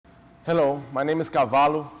Hello, my name is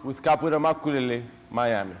Cavalo with Capoeira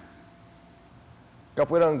Miami.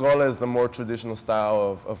 Capoeira Angola is the more traditional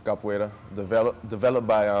style of capoeira, developed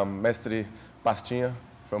by Mestre Pastinha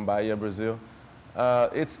from Bahia, Brazil.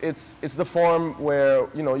 It's the form where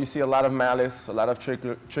you see a lot of malice, a lot of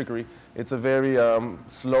trickery. It's a very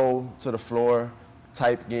slow to the floor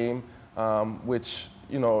type game, which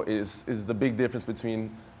is the big difference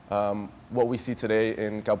between what we see today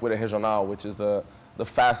in Capoeira heishonau, which is the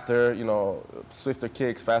faster, swifter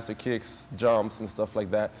kicks, faster kicks, jumps, and stuff like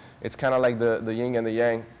that. It's kind of like the yin and the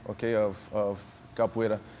yang, okay, of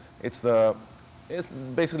capoeira. It's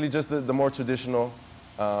basically just the more traditional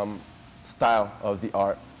style of the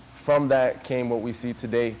art. From that came what we see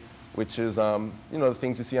today, which is the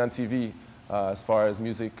things you see on TV, as far as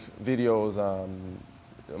music videos,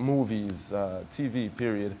 movies, TV,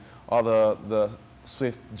 period. All the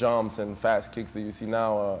swift jumps and fast kicks that you see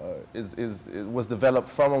now it was developed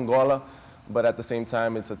from Angola, but at the same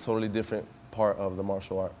time, it's a totally different part of the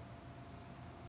martial art.